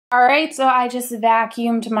Alright, so I just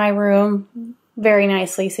vacuumed my room very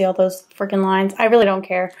nicely. See all those freaking lines? I really don't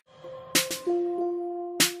care.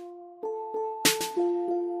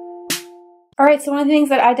 Alright, so one of the things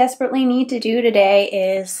that I desperately need to do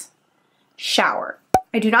today is shower.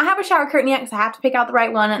 I do not have a shower curtain yet because I have to pick out the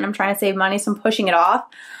right one and I'm trying to save money, so I'm pushing it off.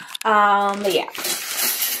 But yeah,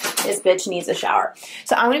 this bitch needs a shower.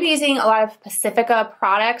 So I'm going to be using a lot of Pacifica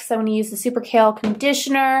products. So I'm going to use the Super Kale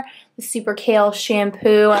conditioner, the Super Kale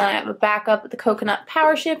shampoo, and I have a backup with the coconut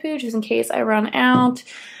power shampoo just in case I run out.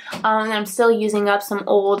 And I'm still using up some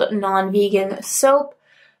old non-vegan soap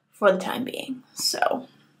for the time being. So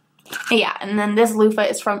yeah, and then this loofah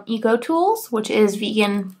is from Eco Tools, which is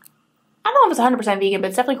vegan. I don't know if it's 100% vegan, but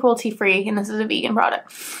it's definitely cruelty-free, and this is a vegan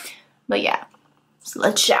product. But yeah, so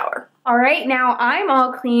let's shower. All right, now I'm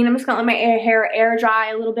all clean. I'm just gonna let my hair air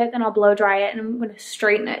dry a little bit, then I'll blow dry it, and I'm gonna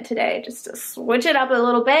straighten it today just to switch it up a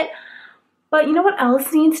little bit. But you know what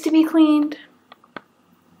else needs to be cleaned?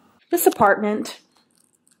 This apartment.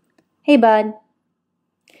 Hey, bud.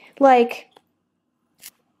 Like,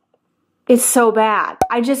 it's so bad.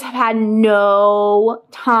 I just have had no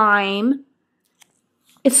time.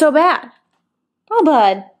 It's so bad. Oh,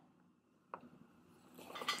 bud.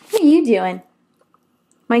 What are you doing?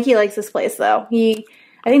 Mikey likes this place, though. I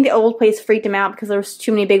think the old place freaked him out because there was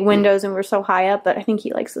too many big windows and we were so high up, but I think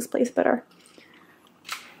he likes this place better.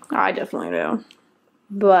 I definitely do.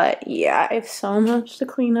 But, yeah, I have so much to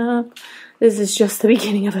clean up. This is just the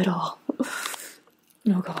beginning of it all.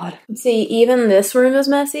 Oh, God. See, even this room is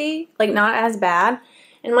messy. Like, not as bad.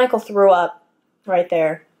 And Michael threw up right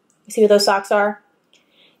there. You see what those socks are?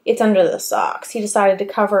 It's under the socks. He decided to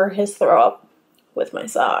cover his throw up with my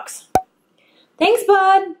socks. Thanks,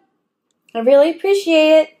 bud. I really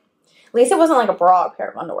appreciate it. At least it wasn't like a bra, a pair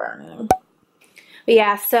of underwear or anything. But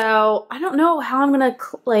yeah, so I don't know how I'm gonna,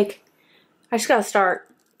 like, I just gotta start.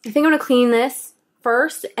 I think I'm gonna clean this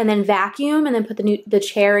first and then vacuum and then put the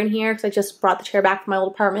chair in here because I just brought the chair back from my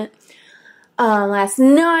old apartment last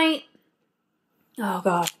night. Oh,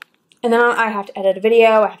 God. And then I have to edit a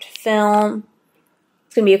video. I have to film.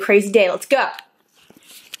 It's gonna be a crazy day. Let's go.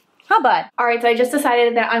 How bud? Alright, so I just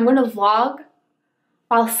decided that I'm gonna vlog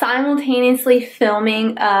while simultaneously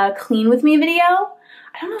filming a clean with me video.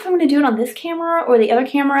 I don't know if I'm gonna do it on this camera or the other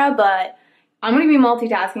camera, but I'm gonna be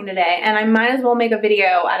multitasking today and I might as well make a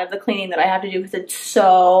video out of the cleaning that I have to do because it's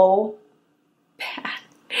so bad.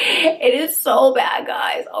 It is so bad,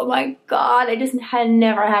 guys. Oh my God. I just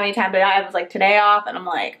never had any time, but I was like today off and I'm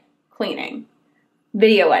like cleaning.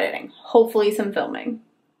 Video editing, hopefully some filming.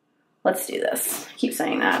 Let's do this. I keep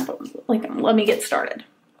saying that, but like, let me get started.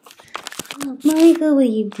 Oh, Michael, what are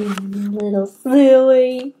you doing, little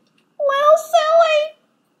silly? Little silly.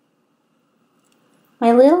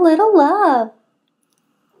 My little love.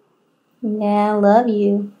 Yeah, I love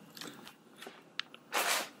you.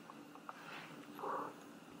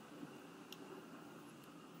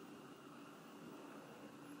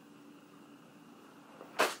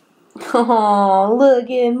 Oh, look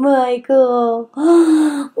at Michael.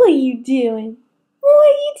 What are you doing? What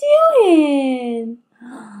are you doing?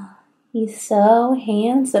 He's so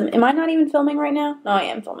handsome. Am I not even filming right now? No, I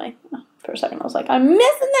am filming. For a second, I was like, I'm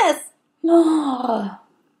missing this. Oh,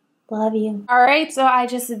 love you. All right, so I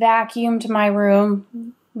just vacuumed my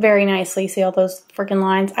room very nicely. See all those freaking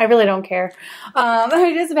lines? I really don't care.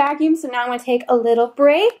 I just vacuumed, so now I'm going to take a little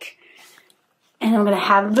break. And I'm going to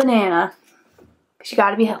have a banana. Because you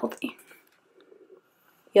got to be healthy.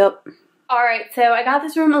 Yep. Alright, so I got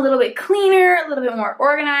this room a little bit cleaner, a little bit more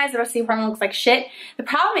organized. The rest of the apartment looks like shit. The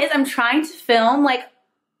problem is I'm trying to film like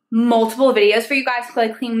multiple videos for you guys to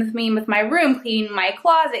like clean with me with my room, clean my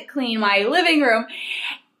closet, clean my living room.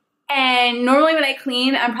 And normally when I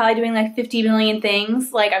clean, I'm probably doing like 50 million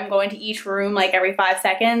things. Like I'm going to each room like every 5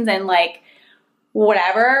 seconds and like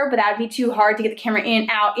whatever, but that would be too hard to get the camera in,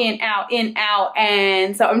 out, in, out, in, out.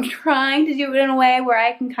 And so I'm trying to do it in a way where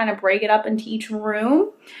I can kind of break it up into each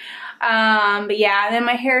room. But yeah, and then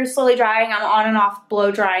my hair is slowly drying. I'm on and off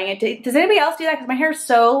blow drying it. Does anybody else do that? Because my hair is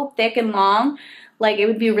so thick and long. Like it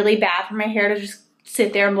would be really bad for my hair to just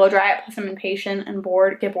sit there and blow dry it. Plus I'm impatient and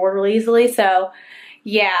get bored really easily. So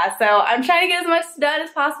yeah, so I'm trying to get as much done as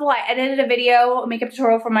possible. I edited a video, a makeup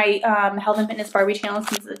tutorial for my Health and Fitness Barbie channel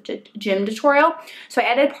since it's a gym tutorial. So I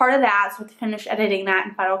edited part of that, so I have to finish editing that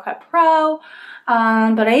in Final Cut Pro.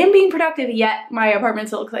 But I am being productive, yet my apartment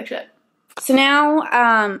still looks like shit. So now,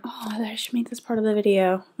 oh, I should make this part of the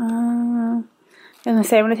video. I'm gonna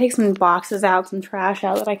say I'm gonna take some boxes out, some trash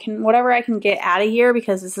out that I can, whatever I can get out of here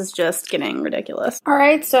because this is just getting ridiculous. All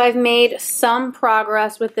right, so I've made some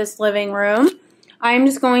progress with this living room. I'm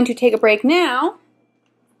just going to take a break now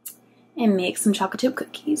and make some chocolate chip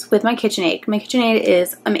cookies with my KitchenAid. My KitchenAid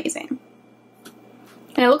is amazing.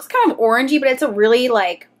 And it looks kind of orangey, but it's a really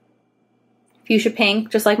like fuchsia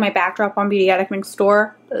pink, just like my backdrop on Beauty Addict next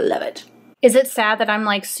door. Love it. Is it sad that I'm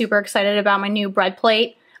like super excited about my new bread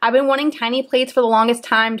plate? I've been wanting tiny plates for the longest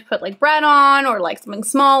time to put like bread on, or like something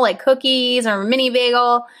small like cookies or a mini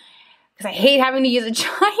bagel, because I hate having to use a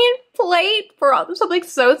giant plate for something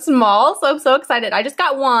so small. So I'm so excited. I just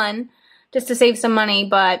got one just to save some money,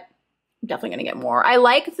 but I'm definitely gonna get more. I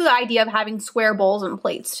like the idea of having square bowls and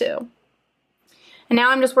plates too. And now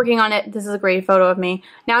I'm just working on it. This is a great photo of me.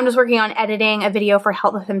 Now I'm just working on editing a video for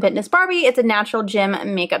Health and Fitness Barbie. It's a natural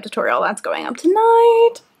gym makeup tutorial that's going up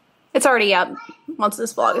tonight. It's already up once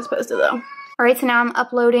this vlog is posted though. All right, so now I'm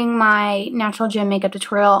uploading my natural gym makeup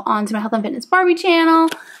tutorial onto my Health and Fitness Barbie channel.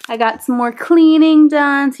 I got some more cleaning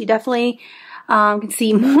done, so you definitely can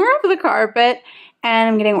see more of the carpet, and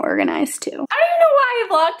I'm getting organized too. I don't even know why I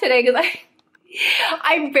vlogged today, because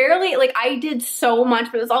I barely, like, I did so much,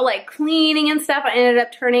 but it was all like cleaning and stuff. I ended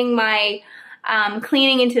up turning my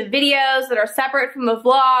cleaning into videos that are separate from the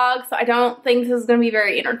vlog, so I don't think this is going to be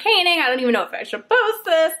very entertaining. I don't even know if I should post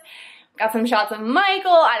this. Got some shots of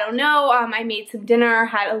Michael. I don't know. I made some dinner,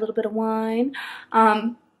 had a little bit of wine.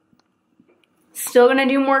 Still going to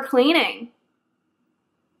do more cleaning.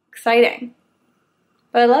 Exciting.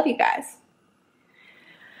 But I love you guys.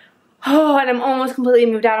 Oh, and I'm almost completely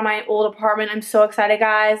moved out of my old apartment. I'm so excited,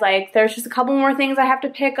 guys. Like, there's just a couple more things I have to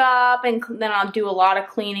pick up, and then I'll do a lot of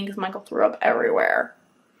cleaning because Michael threw up everywhere.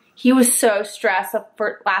 He was so stressed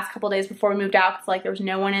for last couple days before we moved out because, like, there was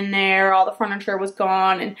no one in there. All the furniture was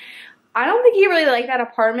gone, and I don't think he really liked that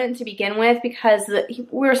apartment to begin with because we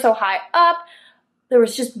were so high up. There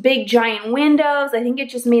was just big, giant windows. I think it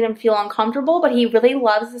just made him feel uncomfortable, but he really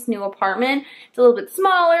loves this new apartment. It's a little bit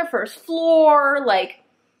smaller, first floor, like,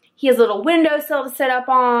 he has a little windowsill to sit up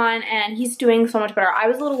on, and he's doing so much better. I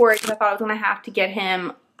was a little worried because I thought I was going to have to get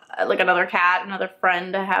him like another cat, another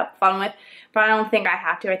friend to have fun with, but I don't think I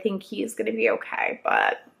have to. I think he's going to be okay,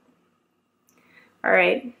 but all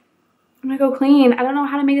right. I'm going to go clean. I don't know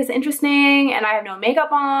how to make this interesting, and I have no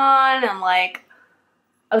makeup on, and like,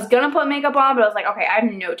 I was going to put makeup on, but I was like, okay, I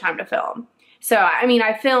have no time to film. So, I mean,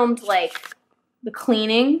 I filmed like the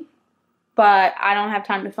cleaning, but I don't have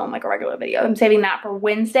time to film like a regular video. I'm saving that for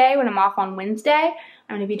Wednesday. When I'm off on Wednesday,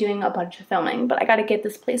 I'm going to be doing a bunch of filming, but I got to get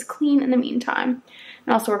this place clean in the meantime.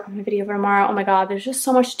 And also work on my video for tomorrow. Oh my god, there's just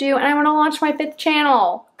so much to do, and I want to launch my 5th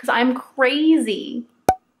channel because I'm crazy.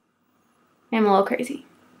 I'm a little crazy.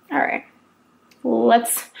 All right,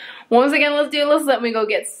 once again, let's do this. Let me go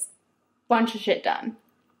get a bunch of shit done.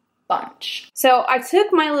 So I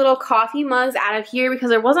took my little coffee mugs out of here because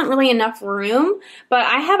there wasn't really enough room, but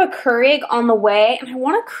I have a Keurig on the way, and I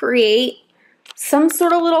want to create some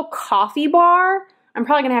sort of little coffee bar. I'm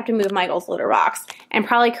probably gonna have to move Michael's litter box and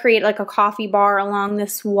probably create like a coffee bar along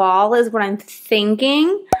this wall is what I'm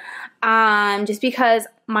thinking. Just because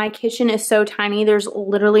my kitchen is so tiny, there's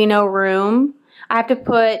literally no room. I have to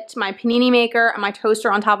put my panini maker and my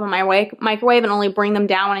toaster on top of my microwave and only bring them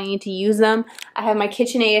down when I need to use them. I have my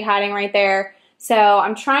KitchenAid hiding right there. So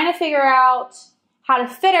I'm trying to figure out how to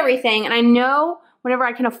fit everything. And I know whenever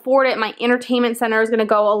I can afford it, my entertainment center is going to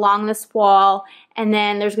go along this wall. And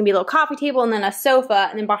then there's going to be a little coffee table and then a sofa.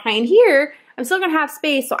 And then behind here, I'm still going to have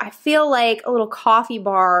space. So I feel like a little coffee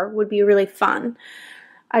bar would be really fun.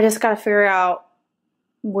 I just got to figure out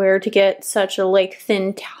where to get such a like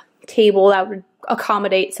thin table that would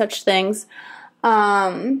accommodate such things. Yeah,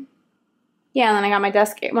 and then I got my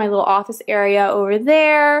desk, my little office area over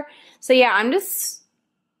there. So yeah, I'm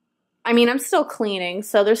still cleaning,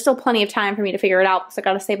 so there's still plenty of time for me to figure it out because I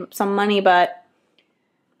gotta save up some money, but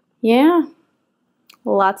yeah,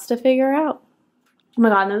 lots to figure out. Oh my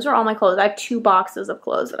god, and those are all my clothes. I have 2 boxes of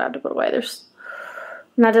clothes that I have to put away.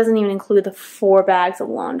 And that doesn't even include the 4 bags of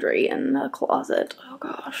laundry in the closet. Oh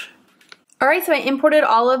gosh. Alright, so I imported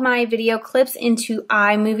all of my video clips into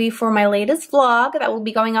iMovie for my latest vlog that will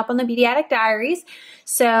be going up on the Beauty Addict Diaries.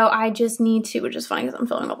 So I just need to, which is funny because I'm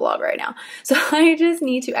filming a vlog right now. So I just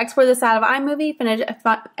need to export this out of iMovie, finish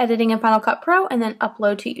editing in Final Cut Pro, and then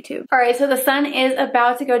upload to YouTube. Alright, so the sun is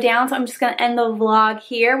about to go down, so I'm just going to end the vlog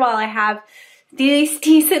here while I have this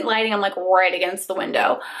decent lighting. I'm like right against the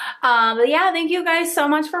window. But yeah, thank you guys so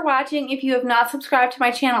much for watching. If you have not subscribed to my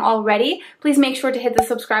channel already, please make sure to hit the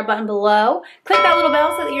subscribe button below. Click that little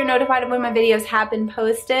bell so that you're notified of when my videos have been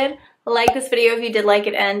posted. Like this video if you did like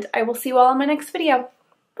it, and I will see you all in my next video.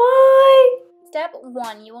 Bye! Step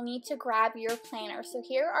 1, you will need to grab your planner. So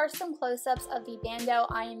here are some close-ups of the Bando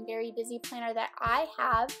I Am Very Busy planner that I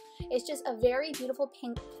have. It's just a very beautiful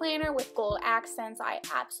pink planner with gold accents. I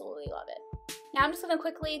absolutely love it. Now I'm just going to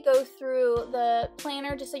quickly go through the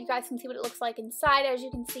planner just so you guys can see what it looks like inside. As you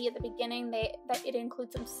can see at the beginning, that it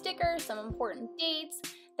includes some stickers, some important dates.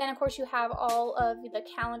 Then of course you have all of the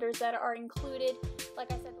calendars that are included.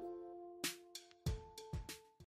 Like I said before,